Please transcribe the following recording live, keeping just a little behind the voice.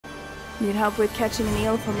Need help with catching an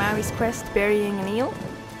eel for Maui's quest, burying an eel?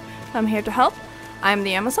 I'm here to help. I'm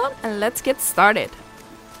the Amazon, and let's get started.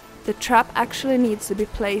 The trap actually needs to be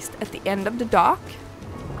placed at the end of the dock.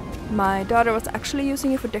 My daughter was actually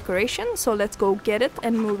using it for decoration, so let's go get it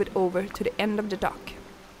and move it over to the end of the dock.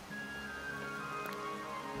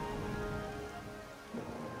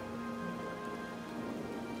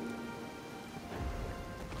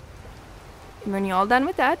 When you're all done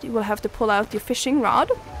with that, you will have to pull out your fishing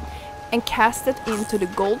rod and cast it into the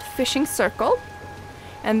gold fishing circle,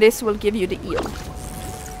 and this will give you the eel.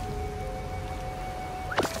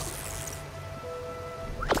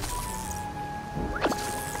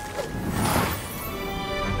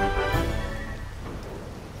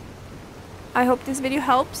 I hope this video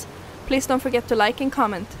helps. Please don't forget to like and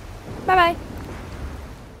comment. Bye bye!